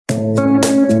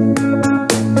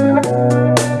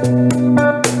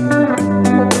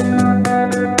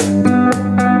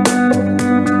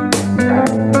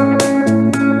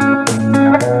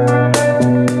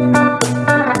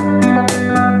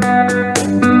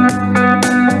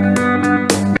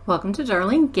Welcome to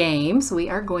Darling Games. We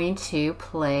are going to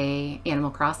play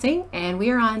Animal Crossing and we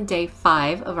are on day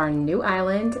 5 of our new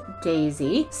island,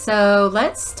 Daisy. So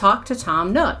let's talk to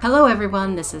Tom Nook. Hello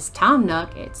everyone, this is Tom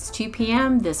Nook. It's 2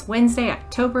 p.m. this Wednesday,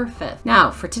 October 5th. Now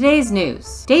for today's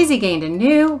news. Daisy gained a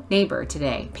new neighbor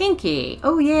today, Pinky.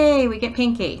 Oh yay, we get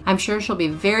Pinky. I'm sure she'll be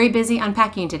very busy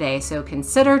unpacking today, so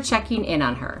consider checking in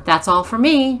on her. That's all for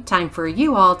me. Time for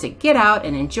you all to get out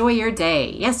and enjoy your day.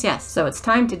 Yes, yes. So it's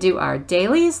time to do our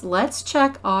dailies. Let's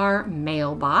check our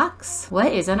mailbox.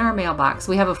 What is in our mailbox?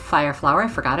 We have a fire flower. I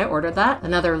forgot I ordered that.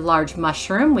 Another large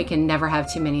mushroom. We can never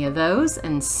have too many of those.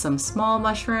 And some small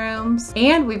mushrooms.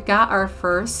 And we've got our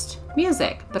first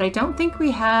music, but I don't think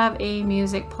we have a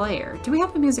music player. Do we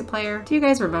have a music player? Do you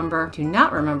guys remember? Do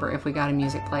not remember if we got a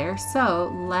music player. So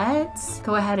let's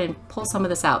go ahead and pull some of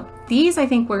this out. These I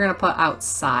think we're gonna put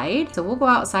outside. So we'll go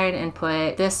outside and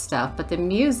put this stuff, but the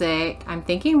music, I'm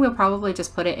thinking we'll probably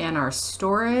just put it in our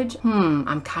storage.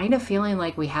 I'm kind of feeling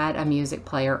like we had a music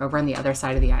player over on the other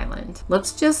side of the island.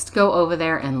 Let's just go over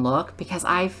there and look because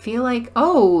I feel like,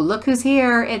 oh, look who's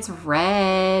here. It's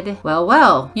Red.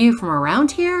 Well, you from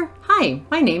around here? Hi,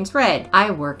 my name's Red.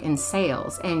 I work in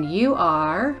sales and you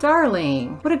are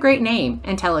Darling. What a great name.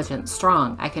 Intelligent,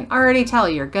 strong. I can already tell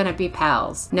you're gonna be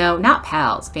pals. No, not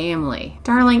pals, family.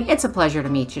 Darling, it's a pleasure to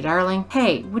meet you, darling.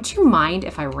 Hey, would you mind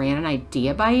if I ran an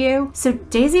idea by you? So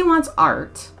Daisy wants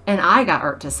art. And I got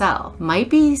art to sell. Might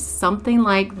be something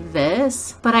like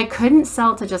this, but I couldn't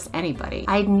sell to just anybody.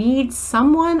 I need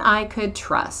someone I could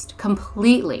trust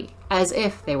completely, as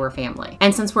if they were family.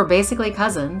 And since we're basically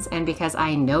cousins, and because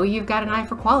I know you've got an eye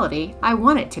for quality, I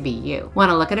want it to be you. Want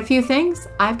to look at a few things?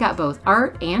 I've got both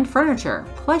art and furniture.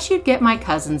 Plus you'd get my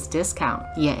cousin's discount.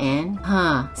 You in?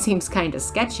 Huh, seems kind of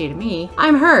sketchy to me.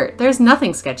 I'm hurt. There's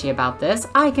nothing sketchy about this.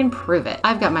 I can prove it.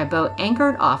 I've got my boat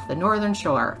anchored off the northern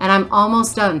shore, and I'm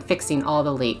almost done fixing all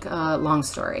the leak. Long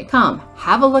story. Come,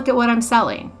 have a look at what I'm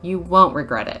selling. You won't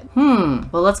regret it.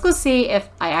 Well, let's go see if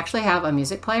I actually have a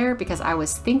music player, because I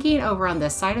was thinking over on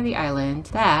this side of the island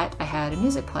that I had a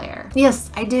music player.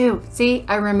 Yes, I do. See,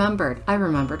 I remembered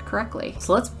correctly.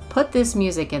 So let's put this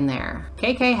music in there.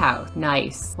 KK house.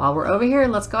 Nice. While we're over here,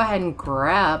 let's go ahead and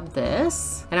grab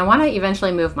this. And I want to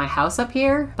eventually move my house up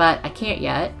here, but I can't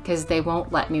yet because they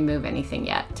won't let me move anything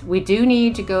yet. We do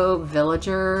need to go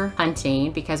villager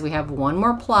hunting because we have one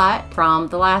more plot from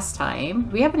the last time.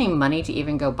 Do we have any money to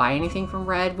even go buy anything from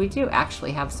Red? We do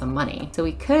actually have some money. So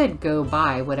we could go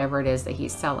buy whatever it is that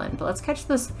he's selling. But let's catch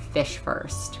this fish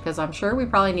first because I'm sure we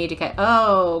probably need to catch,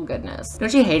 oh goodness.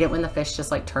 Don't you hate it when the fish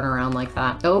just like turn around like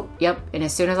that? Oh, yep. And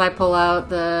as soon as I pull out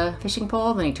the fishing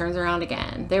pole, then he turns around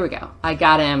again. There we go. I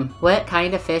got him. What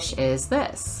kind of fish is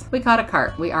this? We caught a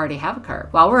carp. We already have a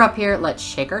carp. While we're up here, let's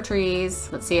shake our trees.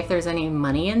 Let's see if there's any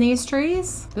money in these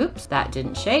trees. Oops, that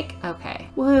didn't shake. Okay.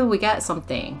 Woo, we got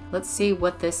something. Let's see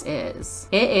what this is.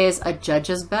 It is a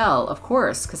judge's bell, of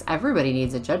course, because everybody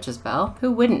needs a judge's bell.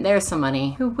 Who wouldn't? There's some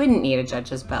money. Who wouldn't need a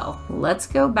judge's bell? Let's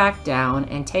go back down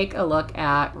and take a look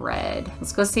at Red.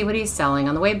 Let's go see what he's selling.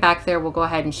 On the way back there, we'll go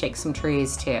ahead and shake some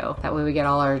trees too. That way we get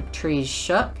all our trees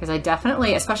shook, because I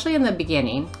definitely, especially in the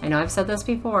beginning, I know I've said this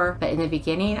before, but in the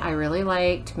beginning, I really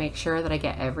like to make sure that I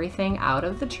get everything out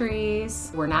of the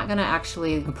trees. We're not gonna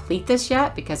actually complete this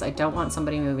yet because I don't want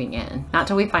somebody moving in. Not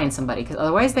till we find somebody, because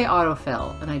otherwise they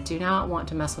autofill, and I do not want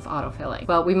to mess with autofilling.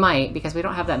 Well, we might, because we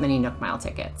don't have that many Nook Mile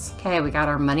tickets. Okay, we got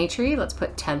our money tree. Let's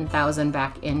put 10,000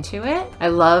 back into it. I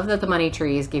love that the money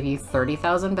trees give you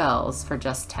 30,000 bells for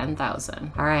just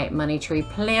 10,000. All right, money tree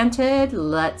planted.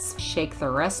 Let's shake the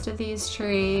rest of these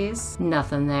trees.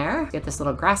 Nothing there. Get this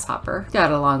little grasshopper.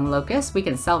 Got a long locust. We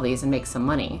can sell these and make some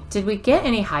money. Did we get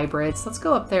any hybrids? Let's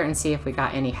go up there and see if we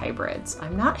got any hybrids.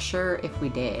 I'm not sure if we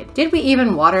did. Did we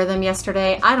even water them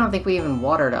yesterday? I don't think we even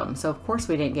watered them. So of course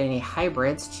we didn't get any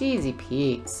hybrids. Cheesy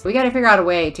Pete's. We got to figure out a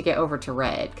way to get over to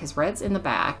Red because Red's in the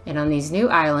back. And on these new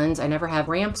islands, I never have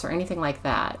ramps or anything like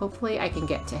that. Hopefully I can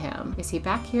get to him. Is he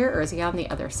back here or is he on the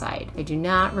other side? I do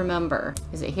not remember.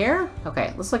 Is it here?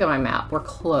 Okay, let's look at my map. We're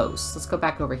close. Let's go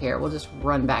back over here. We'll just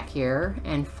run back here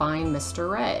and find Mr.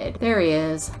 Red. There he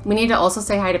is. We need to also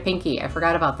say hi to Pinky. I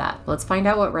forgot about that. Let's find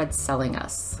out what Red's selling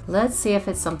us. Let's see if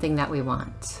it's something that we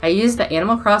want. I used the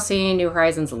Animal Crossing New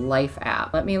Horizons Life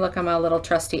app. Let me look on my little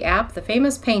trusty app. The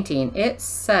famous painting. It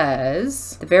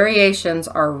says the variations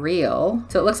are real.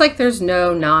 So it looks like there's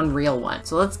no non-real one.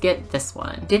 So let's get this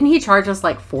one. Didn't he charge us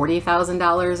like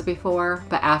 $40,000 before?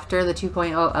 But after the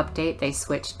 2.0 update, they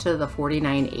switched to the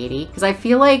 $49.80? Because I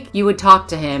feel like you would talk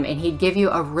to him and he'd give you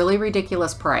a really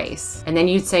ridiculous price, and then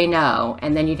you'd say no,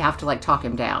 and then you'd have to like talk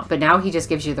him down. But now he just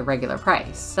gives you the regular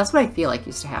price. That's what I feel like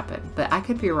used to happen, but I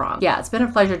could be wrong. Yeah, it's been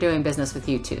a pleasure doing business with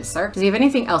you too, sir. Does he have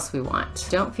anything else we want?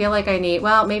 Don't feel like I need,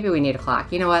 well, maybe we need a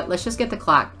clock. You know what? Let's just get the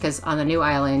clock, because on the new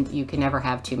island, you can never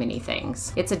have too many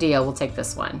things. It's a deal. We'll take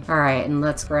this one. All right, and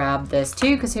let's grab this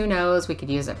too, because who knows? We could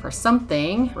use it for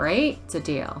something, right? It's a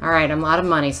deal. All right, I'm out of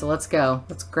money, so let's go.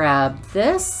 Let's grab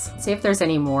this. Let's see if there's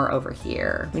any more over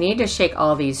here. We need to shake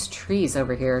all these trees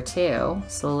over here too.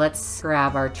 So let's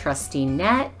grab our trusty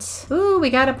net. Ooh, we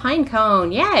got a pine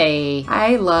cone. Yay!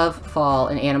 I love fall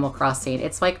in Animal Crossing.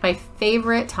 It's like my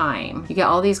favorite time. You get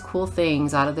all these cool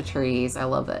things out of the trees. I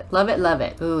love it. Love it, love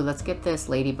it. Ooh, let's get this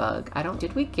ladybug.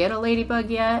 Did we get a ladybug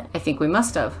yet? I think we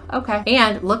must have. Okay.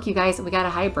 And look, you guys, we got a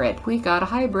hybrid. We got a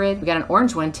hybrid. We got an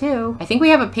orange one too. I think we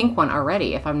have a pink one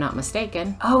already, if I'm not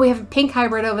mistaken. Oh, we have a pink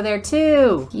hybrid over there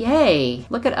too. Yay.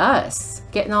 Look at us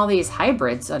getting all these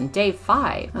hybrids on day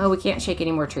 5. Oh, we can't shake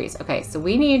any more trees. Okay, so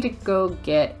we need to go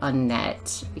get a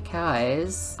net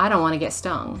because I don't want to get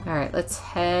stung. All right, let's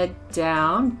head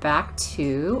down back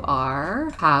to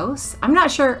our house. I'm not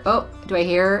sure. Oh, do I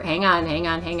hear? Hang on, hang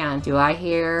on, hang on. Do I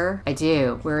hear? I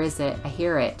do. Where is it? I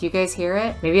hear it. Do you guys hear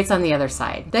it? Maybe it's on the other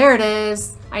side. There it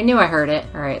is. I knew I heard it.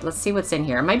 All right, let's see what's in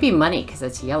here. It might be money because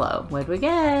it's yellow. What did we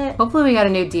get? Hopefully we got a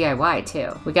new DIY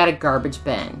too. We got a garbage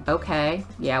bin. Okay.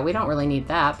 Yeah, we don't really need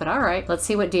that, but all right. Let's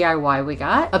see what DIY we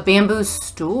got. A bamboo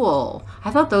stool.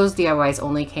 I thought those DIYs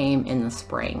only came in the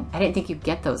spring. I didn't think you'd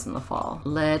get those in the fall.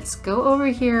 Let's go over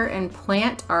here and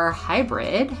plant our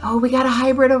hybrid. Oh, we got a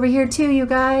hybrid over here too, you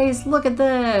guys. Look at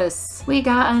this. We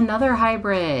got another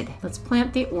hybrid. Let's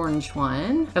plant the orange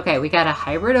one. Okay, we got a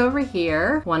hybrid over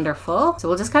here. Wonderful. So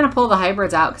we'll just kind of pull the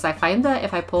hybrids out because I find that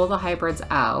if I pull the hybrids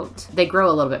out, they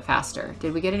grow a little bit faster.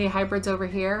 Did we get any hybrids over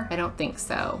here? I don't think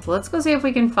so. So let's go see if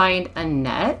we can find a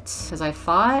net because I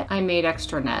thought I made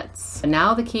extra nets. But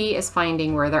now the key is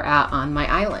finding where they're at on my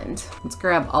island. Let's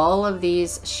grab all of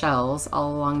these shells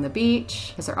all along the beach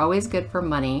because they're always good for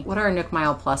money. What our Nook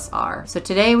Mile Plus are. So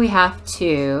today we have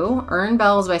to earn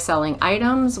bells by selling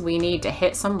items. We need to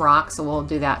hit some rocks, so we'll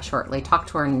do that shortly. Talk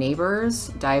to our neighbors,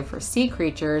 dive for sea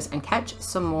creatures, and catch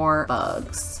some more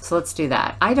bugs. So let's do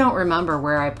that. I don't remember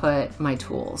where I put my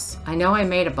tools. I know I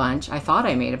made a bunch. I thought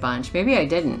I made a bunch. Maybe I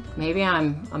didn't. Maybe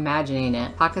I'm imagining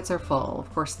it. Pockets are full.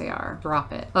 Of course they are.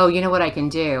 Drop it. Oh, you know what I can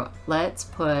do? Let's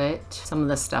put some of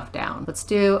this stuff down. Let's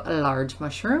do a large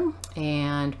mushroom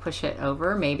and push it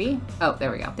over maybe. Oh,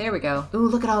 there we go. There we go. Ooh,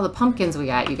 look at all the pumpkins we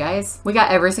got, you guys. We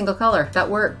got every single color. That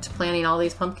worked, planting all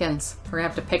these pumpkins. We're gonna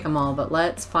have to pick them all, but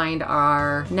let's find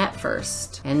our net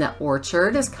first. And the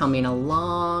orchard is coming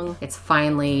along. It's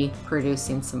finally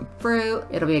producing some fruit.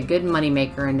 It'll be a good money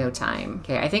maker in no time.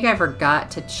 Okay, I think I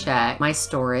forgot to check my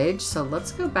storage. So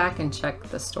let's go back and check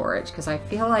the storage because I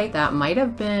feel like that might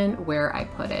have been where I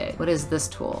put it. What is this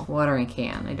tool? Watering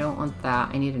can. I don't want that.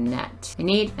 I need a net. I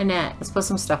need a net. Let's put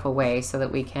some stuff away so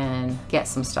that we can get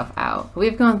some stuff out.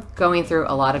 We've gone going through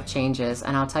a lot of changes,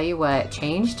 and I'll tell you what,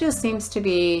 change just seems to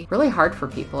be really hard for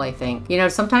people, I think. You know,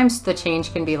 sometimes the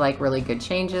change can be like really good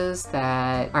changes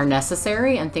that are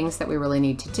necessary and things that we really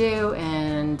need to do,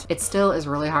 and it still is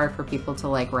really hard for people to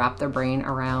like wrap their brain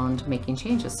around making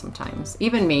changes sometimes.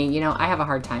 Even me, you know, I have a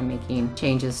hard time making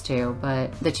changes too,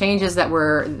 but the changes that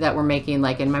we're making,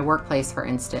 like in my workplace, for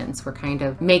instance, we're kind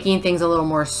of making things a little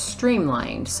more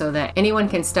streamlined so that anyone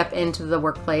can step into the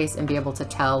workplace and be able to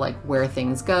tell like where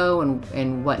things go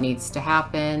and what needs to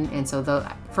happen. And so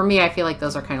for me, I feel like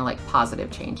those are kind of like positive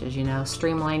changes, you know,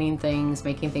 streamlining things,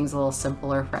 making things a little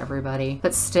simpler for everybody.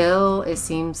 But still, it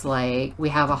seems like we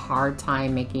have a hard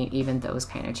time making even those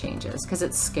kind of changes because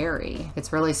it's scary.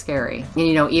 It's really scary. And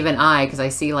you know, even because I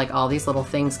see like all these little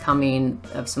things coming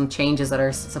of some changes that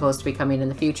are supposed to be coming in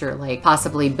the future, like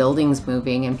possibly buildings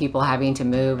moving and people having to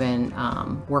move and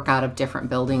work out of different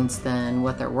buildings than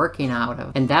what they're working out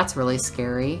of. And that's really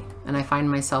scary. And I find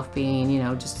myself being, you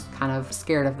know, just kind of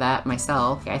scared of that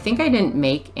myself. I think I didn't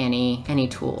make any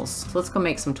tools. So let's go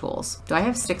make some tools. Do I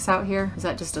have sticks out here? Is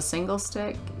that just a single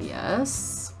stick?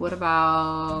 Yes. What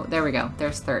about, there we go,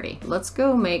 there's 30. Let's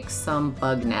go make some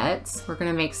bug nets. We're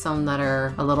gonna make some that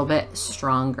are a little bit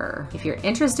stronger. If you're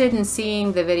interested in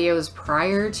seeing the videos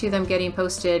prior to them getting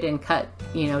posted and cut,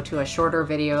 you know, to a shorter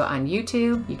video on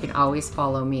YouTube, you can always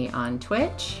follow me on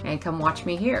Twitch and come watch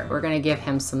me here. We're gonna give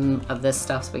him some of this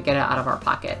stuff so we get it out of our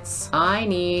pockets. I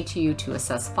need you to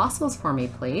assess fossils for me,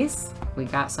 please. We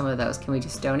got some of those. Can we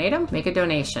just donate them? Make a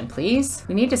donation, please.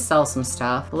 We need to sell some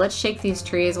stuff. But let's shake these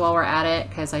trees while we're at it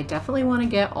because because I definitely want to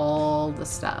get all the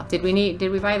stuff. Did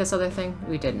we buy this other thing?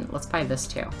 We didn't. Let's buy this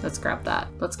too. Let's grab that.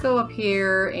 Let's go up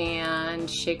here and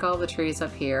shake all the trees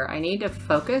up here. I need to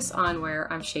focus on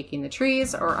where I'm shaking the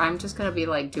trees, or I'm just gonna be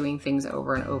like doing things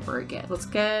over and over again. Let's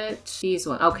get these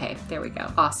one. Okay, there we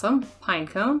go. Awesome. Pine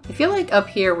cone. I feel like up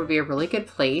here would be a really good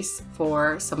place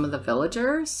for some of the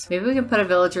villagers. Maybe we can put a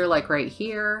villager like right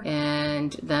here,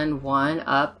 and then one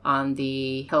up on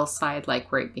the hillside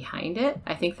like right behind it.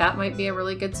 I think that might be a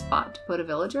really good spot to put a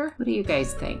villager. What do you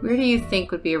guys think? Where do you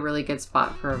think would be a really good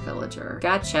spot for a villager?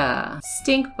 Gotcha.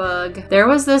 Stink bug. There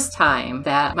was this time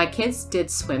that my kids did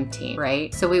swim team,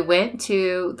 right? So we went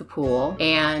to the pool,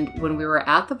 and when we were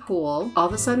at the pool, all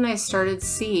of a sudden I started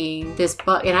seeing this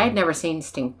bug, and I had never seen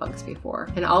stink bugs before.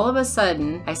 And all of a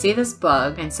sudden I see this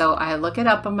bug, and so I look it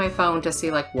up on my phone to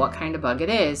see like what kind of bug it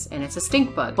is, and it's a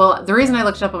stink bug. Well, the reason I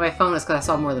looked it up on my phone is because I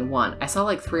saw more than one. I saw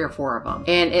like 3 or 4 of them,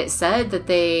 and it said that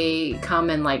they come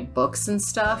in like books and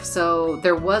stuff. So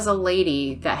there was a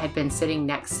lady that had been sitting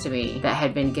next to me that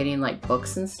had been getting like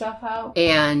books and stuff out,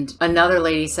 and another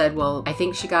lady said, well, I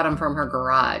think she got them from her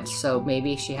garage, so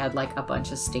maybe she had like a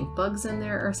bunch of stink bugs in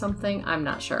there or something. I'm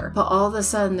not sure. But all of a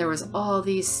sudden there was all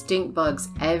these stink bugs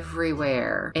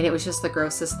everywhere, and it was just the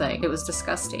grossest thing. It was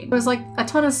disgusting. There was like a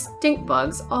ton of stink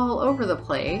bugs all over the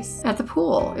place at the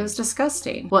pool. It was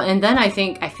disgusting. Well, and then I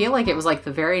feel like it was like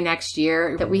the very next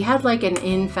year that we had like an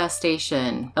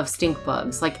infestation of stink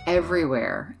bugs, like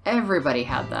everywhere. Everybody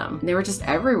had them. And they were just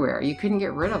everywhere. You couldn't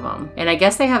get rid of them. And I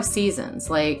guess they have seasons.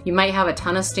 Like you might have a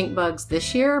ton of stink bugs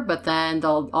this year, but then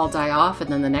they'll all die off,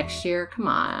 and then the next year, come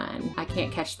on, I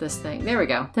can't catch this thing. There we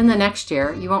go. Then the next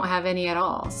year you won't have any at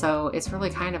all. So it's really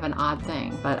kind of an odd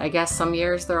thing. But I guess some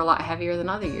years they're a lot heavier than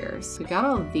other years. We got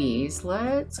all of these.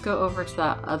 Let's go over to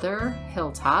that other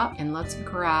hilltop and let's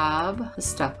grab the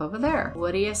stuff over there.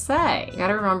 What do you say? You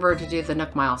gotta remember to do the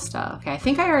Nook Mile stuff. Okay, I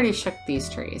think I already shook these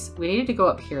trees. We needed to go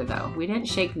up here though. We didn't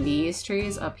shake these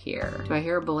trees up here. Do I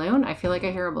hear a balloon? I feel like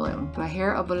I hear a balloon. Do I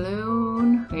hear a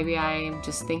balloon? Maybe I'm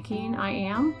just thinking I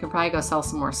am. Can probably go sell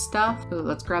some more stuff. Ooh,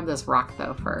 let's grab this rock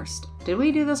though first. Did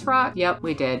we do this rock? Yep,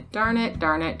 we did. Darn it,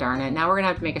 darn it, darn it. Now we're gonna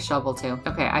have to make a shovel too.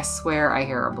 Okay, I swear I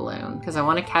hear a balloon because I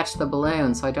want to catch the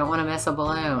balloon, so I don't want to miss a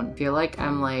balloon. I feel like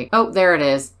I'm like, oh, there it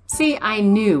is. See, I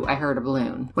knew I heard a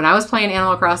balloon. When I was playing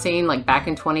Animal Crossing, like back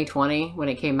in 2020, when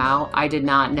it came out, I did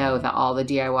not know that all the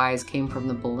DIYs came from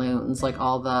the balloons. Like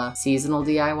all the seasonal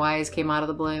DIYs came out of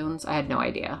the balloons. I had no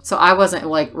idea. So I wasn't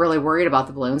like really worried about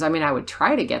the balloons. I mean, I would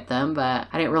try to get them, but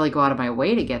I didn't really go out of my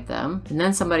way to get them. And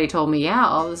then somebody told me, yeah,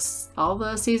 all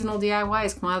the seasonal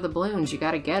DIYs come out of the balloons. You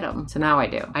gotta get them. So now I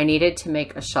do. I needed to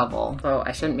make a shovel. So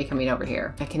I shouldn't be coming over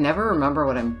here. I can never remember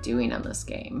what I'm doing in this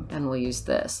game. And we'll use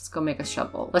this. Let's go make a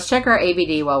shovel. Let's check our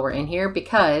ABD while we're in here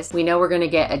because we know we're going to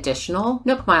get additional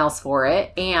Nook Miles for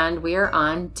it, and we are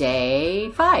on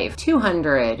day 5.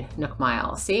 200 Nook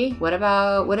Miles. See? What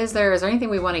is there? Is there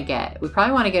anything we want to get? We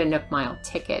probably want to get a Nook Mile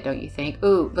ticket, don't you think?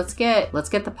 Ooh, let's get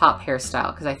the pop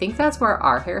hairstyle, because I think that's where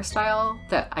our hairstyle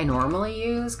that I normally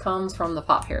use comes from the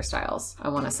pop hairstyles, I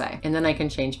want to say. And then I can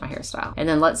change my hairstyle. And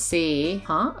then let's see.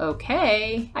 Huh?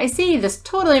 Okay. I see. This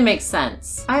totally makes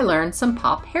sense. I learned some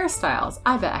pop hairstyles.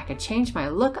 I bet I could change my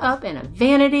look up in a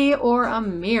vanity or a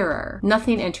mirror.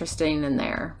 Nothing interesting in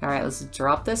there. All right, let's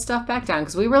drop this stuff back down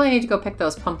because we really need to go pick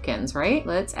those pumpkins, right?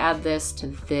 Let's add this to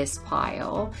this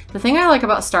pile. The thing I like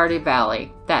about Stardew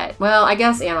Valley that, well, I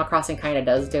guess Animal Crossing kind of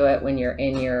does do it when you're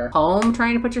in your home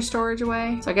trying to put your storage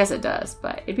away. So I guess it does,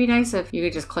 but it'd be nice if you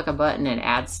could just click a button and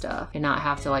add stuff and not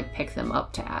have to like pick them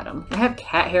up to add them. I have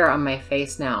cat hair on my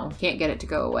face now. Can't get it to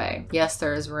go away. Yes,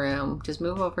 there is room. Just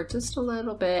move over just a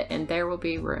little bit and there will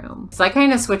be room. So I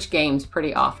kind of switch games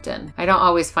pretty often. I don't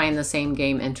always find the same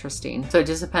game interesting. So it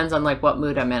just depends on like what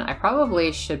mood I'm in. I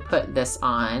probably should put this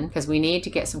on because we need to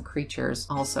get some creatures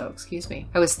also. Excuse me.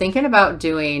 I was thinking about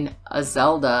doing a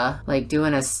Zelda, like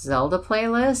doing a Zelda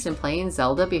playlist and playing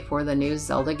Zelda before the new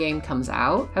Zelda game comes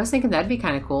out. I was thinking that'd be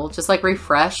kind of cool. Just like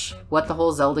refresh what the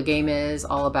whole Zelda game is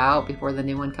all about before the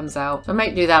new one comes out. So I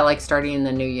might do that like starting in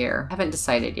the new year. I haven't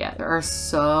decided yet. There are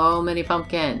so many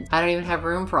pumpkins. I don't even have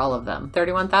room for all of them.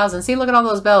 31,000. See, look at all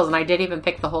those bells, and I didn't even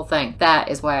pick the whole thing. That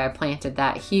is why I planted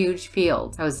that huge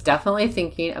field. I was definitely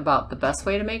thinking about the best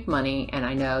way to make money, and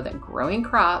I know that growing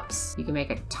crops, you can make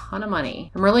a ton of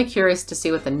money. I'm really curious to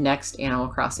see what the next Animal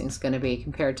Crossing Crossing is going to be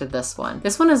compared to this one.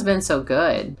 This one has been so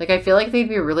good. Like, I feel like they'd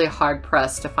be really hard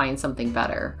pressed to find something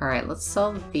better. All right, let's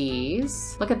sell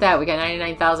these. Look at that. We got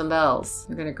 99,000 bells.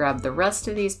 We're going to grab the rest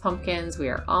of these pumpkins. We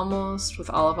are almost with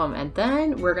all of them. And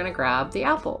then we're going to grab the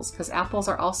apples, because apples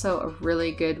are also a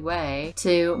really good way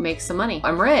to make some money.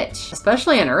 I'm rich,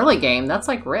 especially in early game. That's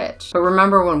like rich. But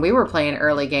remember when we were playing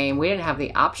early game, we didn't have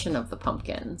the option of the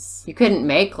pumpkins. You couldn't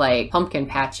make like pumpkin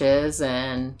patches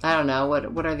and I don't know,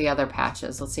 what are the other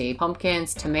patches? Let's see,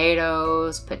 pumpkins,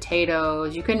 tomatoes,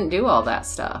 potatoes. You couldn't do all that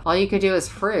stuff. All you could do is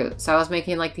fruit. So I was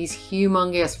making like these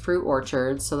humongous fruit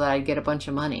orchards so that I'd get a bunch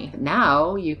of money. But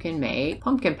now you can make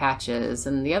pumpkin patches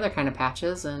and the other kind of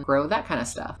patches and grow that kind of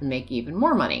stuff and make even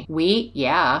more money. Wheat,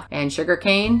 yeah, and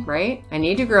sugarcane, right? I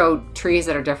need to grow trees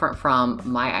that are different from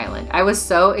my island. I was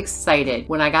so excited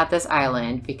when I got this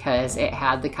island because it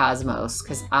had the cosmos,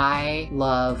 because I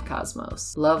love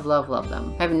cosmos. Love, love, love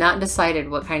them. I have not decided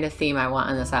what kind of theme I want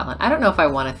on this island. I don't know if I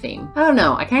want a theme. I don't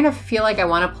know. I kind of feel like I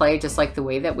want to play just like the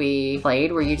way that we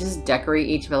played, where you just decorate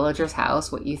each villager's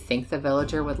house what you think the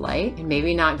villager would like, and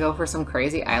maybe not go for some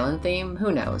crazy island theme.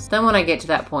 Who knows? Then when I get to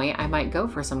that point, I might go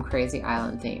for some crazy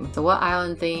island theme. So what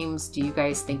island themes do you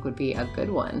guys think would be a good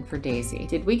one for Daisy?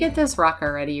 Did we get this rock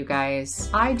already, you guys?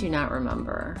 I do not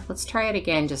remember. Let's try it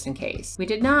again just in case. We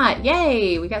did not.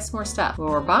 Yay! We got some more stuff. Well,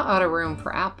 we're about out of room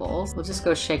for apples. We'll just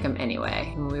go shake them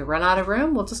anyway. When we run out of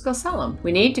room, we'll just go sell them.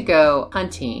 We need to go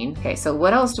hunting. Okay, so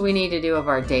what else do we need to do of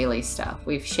our daily stuff?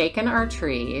 We've shaken our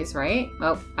trees, right?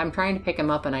 Oh, I'm trying to pick them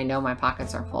up and I know my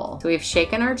pockets are full. So we've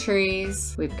shaken our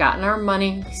trees. We've gotten our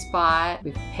money spot.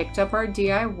 We've picked up our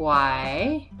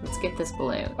DIY. Let's get this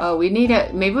balloon. Oh, we need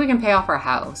it. Maybe we can pay off our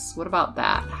house. What about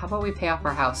that? How about we pay off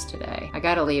our house today? I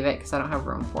gotta leave it because I don't have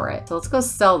room for it. So let's go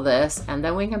sell this and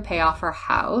then we can pay off our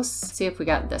house. See if we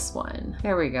got this one.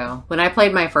 There we go. When I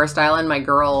played my first island, my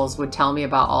girls would tell me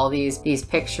about all these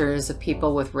pictures of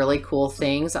people with really cool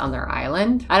things on their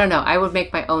island. I don't know. I would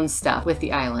make my own stuff with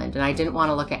the island and I didn't want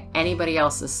to look at anybody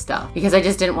else's stuff because I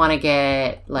just didn't want to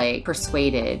get like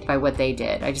persuaded by what they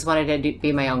did. I just wanted to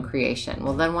be my own creation.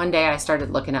 Well, then one day I started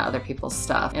looking at other people's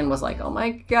stuff and was like, oh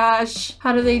my gosh,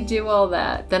 how do they do all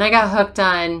that? Then I got hooked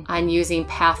on using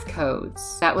path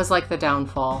codes. That was like the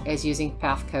downfall, is using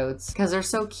path codes, because they're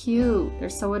so cute. They're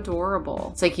so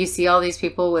adorable. It's like you see all these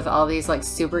people with all these like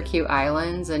super cute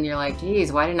islands and you're like,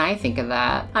 geez, why didn't I think of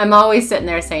that? I'm always sitting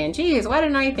there saying, geez, why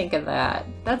didn't I think of that?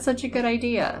 That's such a good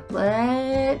idea.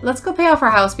 Let's go pay off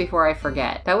our house before I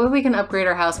forget. That way we can upgrade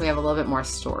our house and we have a little bit more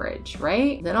storage,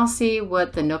 right? Then I'll see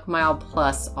what the Nook Mile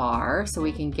Plus are so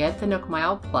we can get the Nook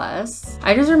Mile Plus.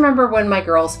 I just remember when my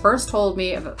girls first told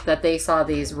me that they saw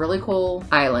these really cool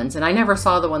islands, and I never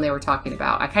saw the one they were talking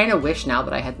about. I kind of wish now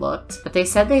that I had looked, but they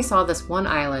said they saw this one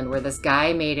island where this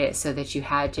guy made it so that you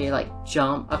had to like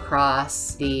jump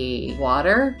across the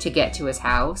water to get to his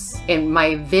house. And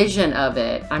my vision of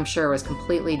it, I'm sure, was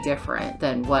completely different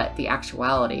than what the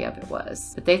actuality of it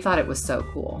was. But they thought it was so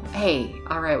cool. Hey,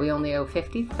 all right, we only owe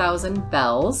 50,000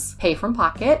 bells. Pay from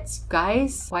pockets.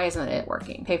 Guys, why isn't it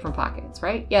working? Pay from pockets,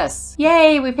 right? Yes.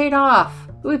 Yay, we paid off.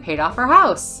 We paid off our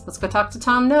house. Let's go talk to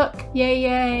Tom Nook. Yay,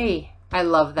 yay. I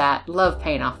love that. Love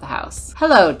paying off the house.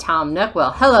 Hello, Tom Nook.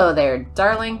 Well, hello there,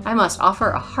 darling. I must offer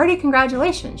a hearty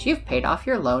congratulations. You've paid off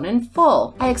your loan in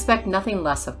full. I expect nothing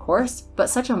less, of course, but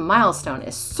such a milestone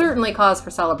is certainly cause for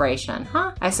celebration,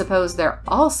 huh? I suppose they're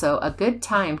also a good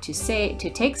time to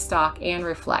take stock and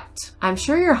reflect. I'm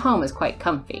sure your home is quite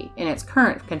comfy in its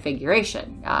current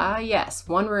configuration. Ah, yes,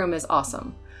 one room is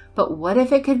awesome. But what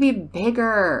if it could be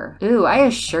bigger? Ooh, I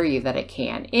assure you that it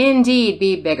can indeed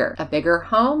be bigger. A bigger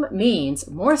home means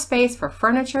more space for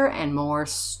furniture and more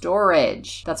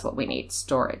storage. That's what we need,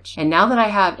 storage. And now that I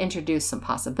have introduced some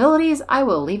possibilities, I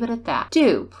will leave it at that.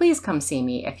 Do please come see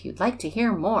me if you'd like to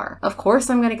hear more. Of course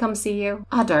I'm going to come see you.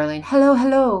 Ah, darling, hello,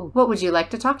 hello. What would you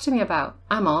like to talk to me about?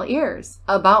 I'm all ears.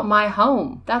 About my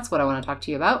home. That's what I want to talk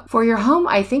to you about. For your home,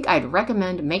 I think I'd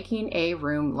recommend making a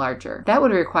room larger. That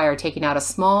would require taking out a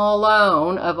small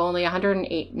loan of only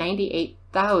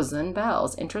 198,000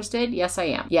 bells. Interested? Yes, I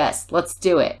am. Yes, let's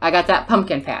do it. I got that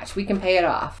pumpkin patch. We can pay it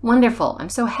off. Wonderful. I'm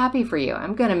so happy for you.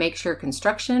 I'm going to make sure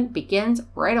construction begins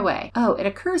right away. Oh, it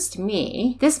occurs to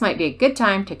me, this might be a good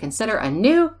time to consider a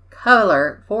new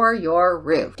color for your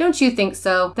roof. Don't you think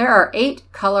so? There are 8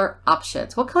 color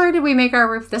options. What color did we make our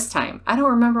roof this time? I don't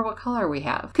remember what color we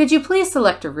have. Could you please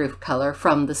select a roof color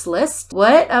from this list?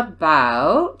 What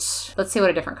about, let's see what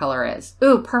a different color is.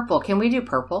 Ooh, purple. Can we do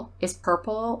purple? Is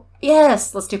purple?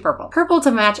 Yes, let's do purple. Purple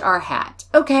to match our hat.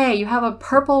 Okay, you have a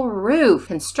purple roof.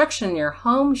 Construction in your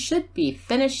home should be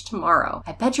finished tomorrow.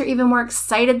 I bet you're even more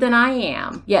excited than I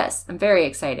am. Yes, I'm very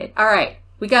excited. All right.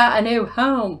 We got a new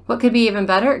home. What could be even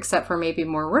better except for maybe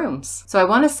more rooms? So I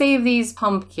want to save these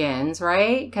pumpkins,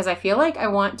 right? Because I feel like I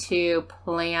want to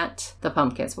plant the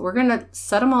pumpkins, but we're going to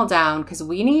set them all down because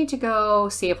we need to go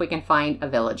see if we can find a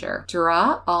villager.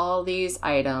 Drop all these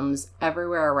items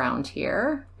everywhere around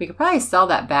here. We could probably sell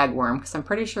that bagworm because I'm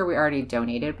pretty sure we already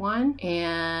donated one.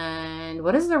 And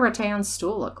what does the rattan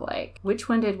stool look like? Which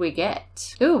one did we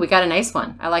get? Ooh, we got a nice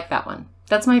one. I like that one.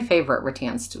 That's my favorite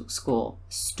rattan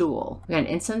stool. We got an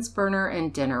incense burner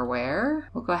and dinnerware.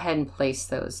 We'll go ahead and place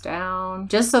those down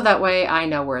just so that way I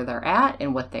know where they're at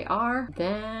and what they are.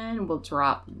 Then we'll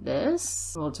drop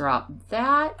this. We'll drop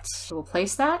that. We'll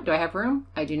place that. Do I have room?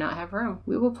 I do not have room.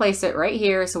 We will place it right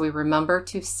here so we remember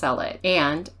to sell it.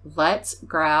 And let's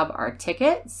grab our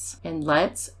tickets and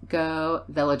let's go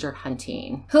villager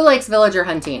hunting. Who likes villager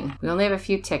hunting? We only have a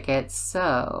few tickets,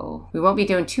 so we won't be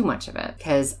doing too much of it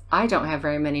because I don't have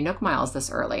very many Nook miles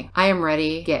this early. I am ready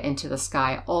to get into the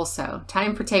sky also.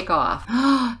 Time for takeoff.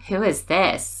 Who is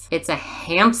this? It's a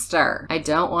hamster. I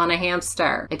don't want a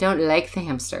hamster. I don't like the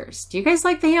hamsters. Do you guys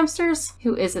like the hamsters?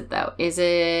 Who is it though? Is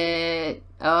it...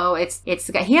 Oh,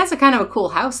 he has a kind of a cool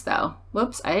house though.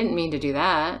 Whoops, I didn't mean to do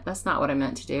that. That's not what I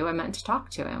meant to do. I meant to talk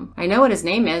to him. I know what his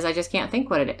name is. I just can't think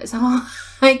what it is. Oh,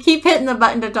 I keep hitting the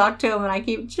button to talk to him and I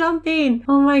keep jumping.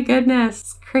 Oh my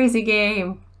goodness. Crazy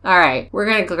game. All right, we're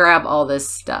going to grab all this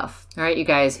stuff. All right, you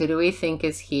guys, who do we think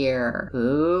is here?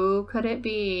 Who could it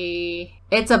be?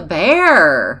 It's a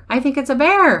bear. I think it's a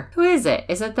bear. Who is it?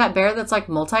 Is it that bear that's like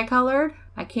multicolored?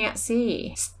 I can't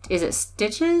see. Is it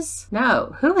Stitches?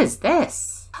 No. Who is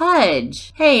this?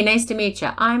 Pudge. Hey, nice to meet you.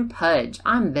 I'm Pudge.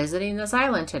 I'm visiting this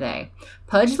island today.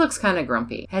 Pudge looks kind of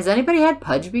grumpy. Has anybody had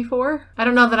Pudge before? I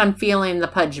don't know that I'm feeling the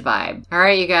Pudge vibe. All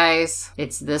right, you guys.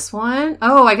 It's this one.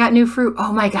 Oh, I got new fruit.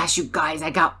 Oh my gosh, you guys, I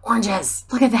got oranges.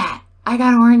 Look at that. I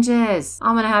got oranges.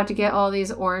 I'm going to have to get all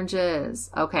these oranges.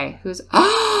 Okay, who's...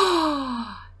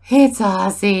 Oh, it's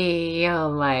Ozzy.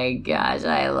 Oh my gosh,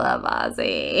 I love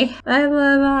Ozzy. I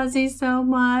love Ozzy so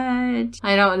much.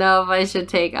 I don't know if I should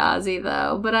take Ozzy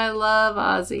though, but I love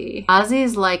Ozzy. Ozzy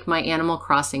is like my Animal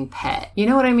Crossing pet. You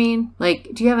know what I mean? Like,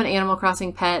 do you have an Animal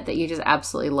Crossing pet that you just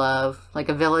absolutely love? Like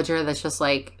a villager that's just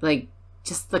like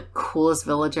just the coolest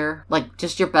villager, like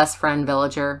just your best friend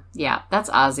villager. Yeah, that's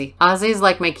Ozzy. Ozzy's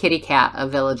like my kitty cat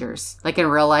of villagers. Like in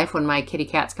real life, when my kitty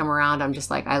cats come around, I'm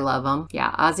just like, I love them. Yeah,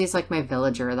 Ozzy's like my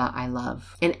villager that I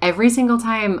love. And every single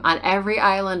time on every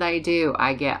island I do,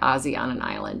 I get Ozzy on an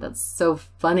island. That's so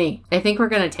funny. I think we're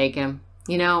going to take him.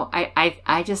 You know,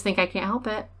 I just think I can't help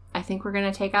it. I think we're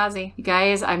going to take Ozzy. You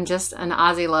guys, I'm just an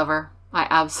Ozzy lover. I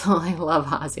absolutely love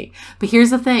Ozzy. But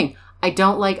here's the thing. I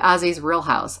don't like Ozzy's real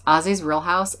house. Ozzy's real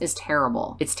house is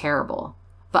terrible. It's terrible.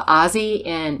 But Ozzy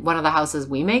in one of the houses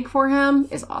we make for him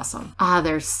is awesome. Ah,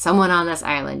 there's someone on this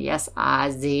island. Yes,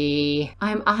 Ozzy.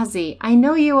 I'm Ozzy. I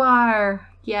know you are.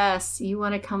 Yes, you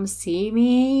want to come see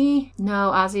me?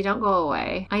 No, Ozzy, don't go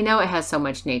away. I know it has so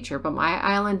much nature, but my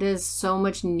island is so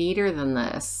much neater than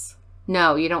this.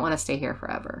 No, you don't want to stay here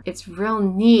forever. It's real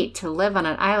neat to live on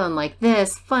an island like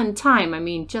this. Fun time. I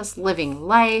mean, just living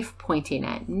life, pointing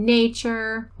at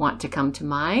nature. Want to come to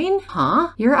mine?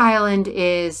 Huh? Your island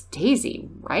is Daisy,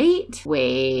 right?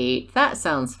 Wait, that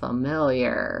sounds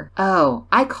familiar. Oh,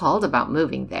 I called about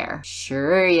moving there.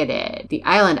 Sure you did. The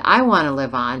island I want to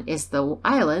live on is the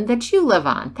island that you live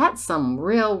on. That's some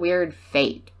real weird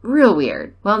fate. Real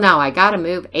weird. Well, now I gotta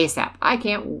move ASAP. I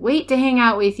can't wait to hang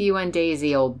out with you and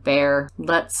Daisy, old bear.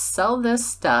 Let's sell this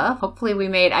stuff. Hopefully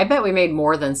I bet we made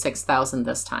more than 6,000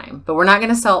 this time. But we're not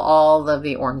gonna sell all of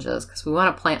the oranges because we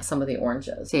want to plant some of the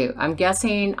oranges too. I'm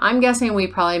guessing we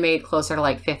probably made closer to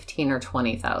like 15 or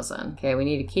 20,000. Okay, we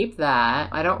need to keep that.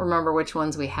 I don't remember which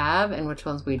ones we have and which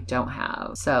ones we don't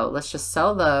have. So let's just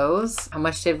sell those. How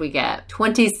much did we get?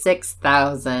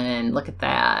 26,000. Look at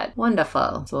that.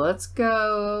 Wonderful. So let's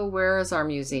go. Where is our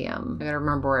museum? I gotta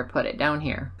remember where I put it. Down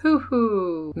here.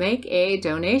 Hoo-hoo. Make a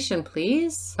donation,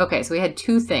 please. Okay, so we had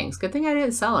two things. Good thing I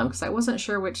didn't sell them because I wasn't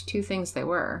sure which two things they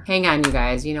were. Hang on, you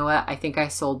guys. You know what? I think I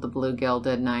sold the bluegill,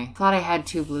 didn't I? Thought I had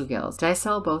two bluegills. Did I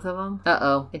sell both of them?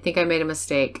 Uh-oh. I think I made a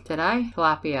mistake. Did I?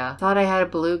 Tilapia. Thought I had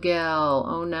a bluegill.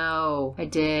 Oh no. I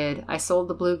did. I sold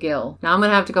the bluegill. Now I'm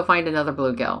gonna have to go find another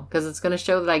bluegill because it's gonna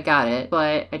show that I got it,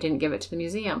 but I didn't give it to the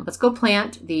museum. Let's go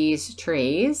plant these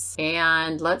trees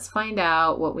and And let's find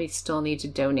out what we still need to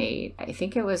donate. I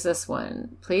think it was this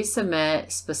one. Please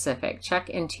submit specific.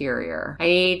 Check interior. I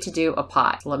need to do a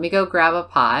pot. So let me go grab a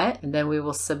pot and then we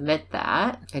will submit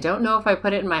that. I don't know if I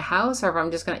put it in my house or if I'm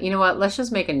just gonna, you know what? Let's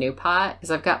just make a new pot because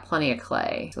I've got plenty of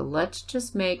clay. So let's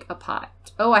just make a pot.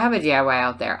 Oh, I have a DIY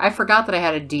out there. I forgot that I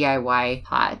had a DIY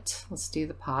pot. Let's do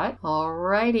the pot.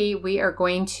 Alrighty, we are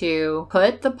going to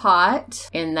put the pot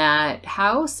in that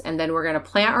house and then we're going to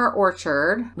plant our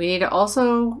orchard. We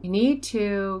need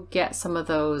to get some of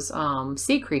those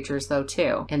sea creatures though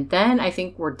too. And then I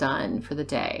think we're done for the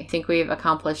day. I think we've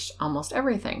accomplished almost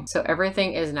everything. So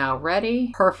everything is now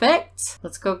ready. Perfect.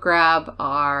 Let's go grab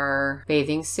our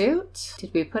bathing suit.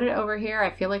 Did we put it over here?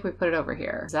 I feel like we put it over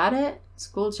here. Is that it?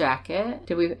 School jacket.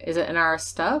 Is it in our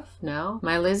stuff? No. Am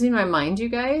I losing my mind, you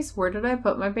guys? Where did I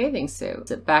put my bathing suit? Is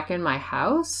it back in my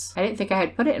house? I didn't think I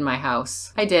had put it in my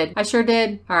house. I did. I sure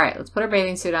did. All right, let's put our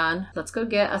bathing suit on. Let's go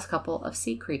get us a couple of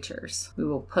sea creatures. We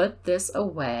will put this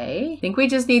away. I think we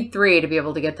just need 3 to be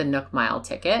able to get the Nook Mile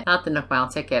ticket. Not the Nook Mile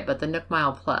ticket, but the Nook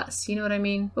Mile Plus. You know what I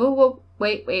mean? Oh, whoa.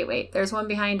 Wait. There's one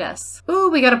behind us. Ooh,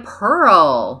 we got a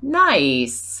pearl.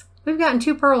 Nice. We've gotten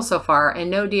 2 pearls so far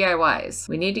and no DIYs.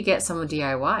 We need to get some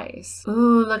DIYs.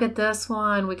 Ooh, look at this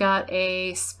one. We got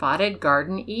a spotted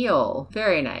garden eel.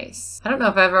 Very nice. I don't know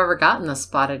if I've ever gotten the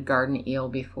spotted garden eel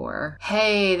before.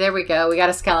 Hey, there we go. We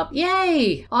got a scallop.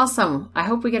 Yay! Awesome. I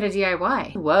hope we get a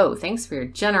DIY. Whoa, thanks for your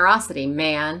generosity,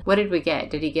 man. What did we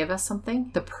get? Did he give us something?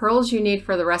 The pearls you need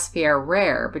for the recipe are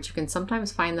rare, but you can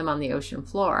sometimes find them on the ocean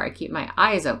floor. I keep my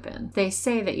eyes open. They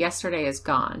say that yesterday is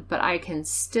gone, but I can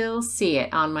still see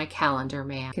it on my calendar,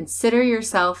 man. Consider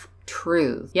yourself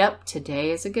truth. Yep,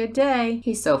 today is a good day.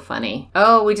 He's so funny.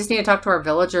 Oh, we just need to talk to our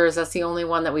villagers. That's the only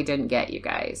one that we didn't get, you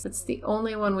guys. That's the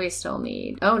only one we still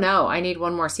need. Oh no, I need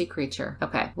one more sea creature.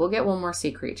 Okay, we'll get one more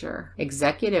sea creature.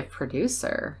 Executive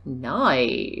producer.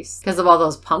 Nice. Because of all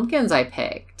those pumpkins I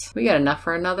picked. We got enough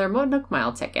for another Nook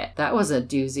Mile ticket. That was a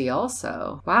doozy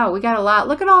also. Wow, we got a lot.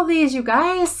 Look at all these, you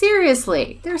guys.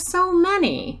 Seriously, there's so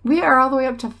many. We are all the way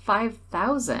up to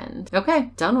 5,000.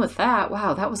 Okay, done with that.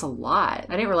 Wow, that was a lot.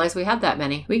 I didn't realize we had that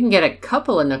many. We can get a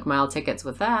couple of Nook Mile tickets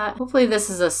with that. Hopefully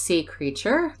this is a sea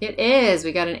creature. It is.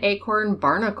 We got an acorn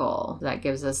barnacle. That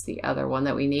gives us the other one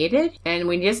that we needed. And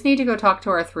we just need to go talk to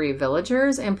our 3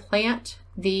 villagers and plant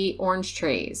the orange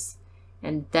trees.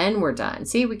 And then we're done.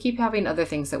 See, we keep having other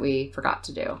things that we forgot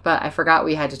to do. But I forgot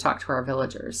we had to talk to our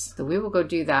villagers. So we will go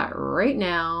do that right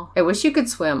now. I wish you could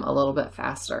swim a little bit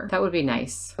faster. That would be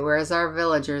nice. Where's our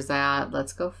villagers at?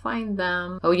 Let's go find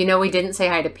them. Oh, you know, we didn't say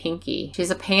hi to Pinky.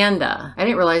 She's a panda. I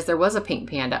didn't realize there was a pink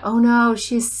panda. Oh no,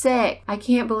 she's sick. I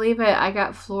can't believe it. I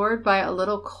got floored by a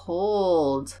little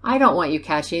cold. I don't want you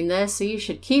catching this, so you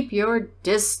should keep your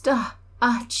distance.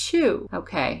 Achoo.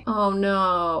 Okay. Oh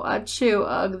no. Achoo.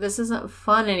 Ugh, this isn't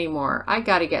fun anymore. I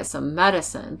gotta get some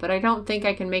medicine, but I don't think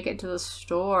I can make it to the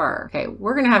store. Okay,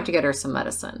 we're gonna have to get her some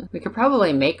medicine. We could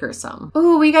probably make her some.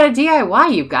 Ooh, we got a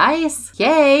DIY, you guys.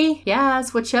 Yay.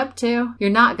 Yes, what you up to? You're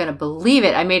not gonna believe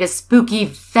it. I made a spooky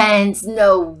fence.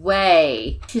 No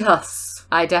way. Yes.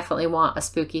 I definitely want a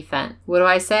spooky fence. What do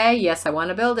I say? Yes, I want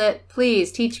to build it.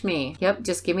 Please teach me. Yep,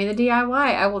 just give me the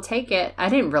DIY. I will take it. I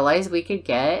didn't realize we could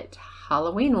get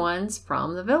Halloween ones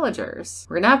from the villagers.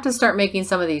 We're gonna have to start making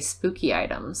some of these spooky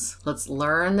items. Let's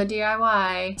learn the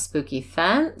DIY. Spooky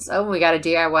fence. Oh, we got a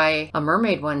DIY, a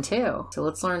mermaid one too. So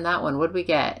let's learn that one. What'd we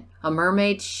get? A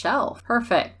mermaid shelf.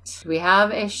 Perfect. Do we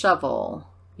have a shovel?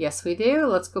 Yes, we do.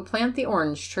 Let's go plant the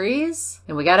orange trees.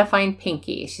 And we gotta find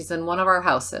Pinky. She's in one of our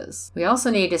houses. We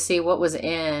also need to see what was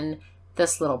in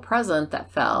this little present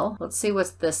that fell. Let's see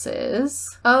what this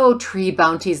is. Oh, Tree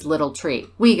Bounty's little treat.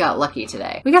 We got lucky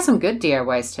today. We got some good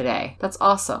DIYs today. That's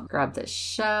awesome. Grab this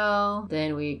shell.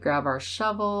 Then we grab our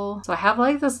shovel. So I have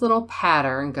like this little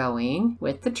pattern going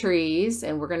with the trees,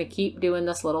 and we're going to keep doing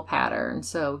this little pattern.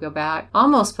 So we go back,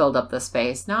 almost filled up the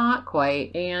space. Not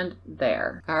quite. And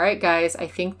there. All right, guys. I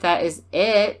think that is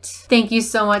it. Thank you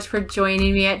so much for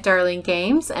joining me at Darling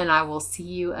Games, and I will see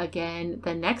you again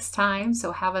the next time.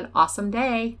 So have an awesome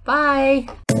day. Bye.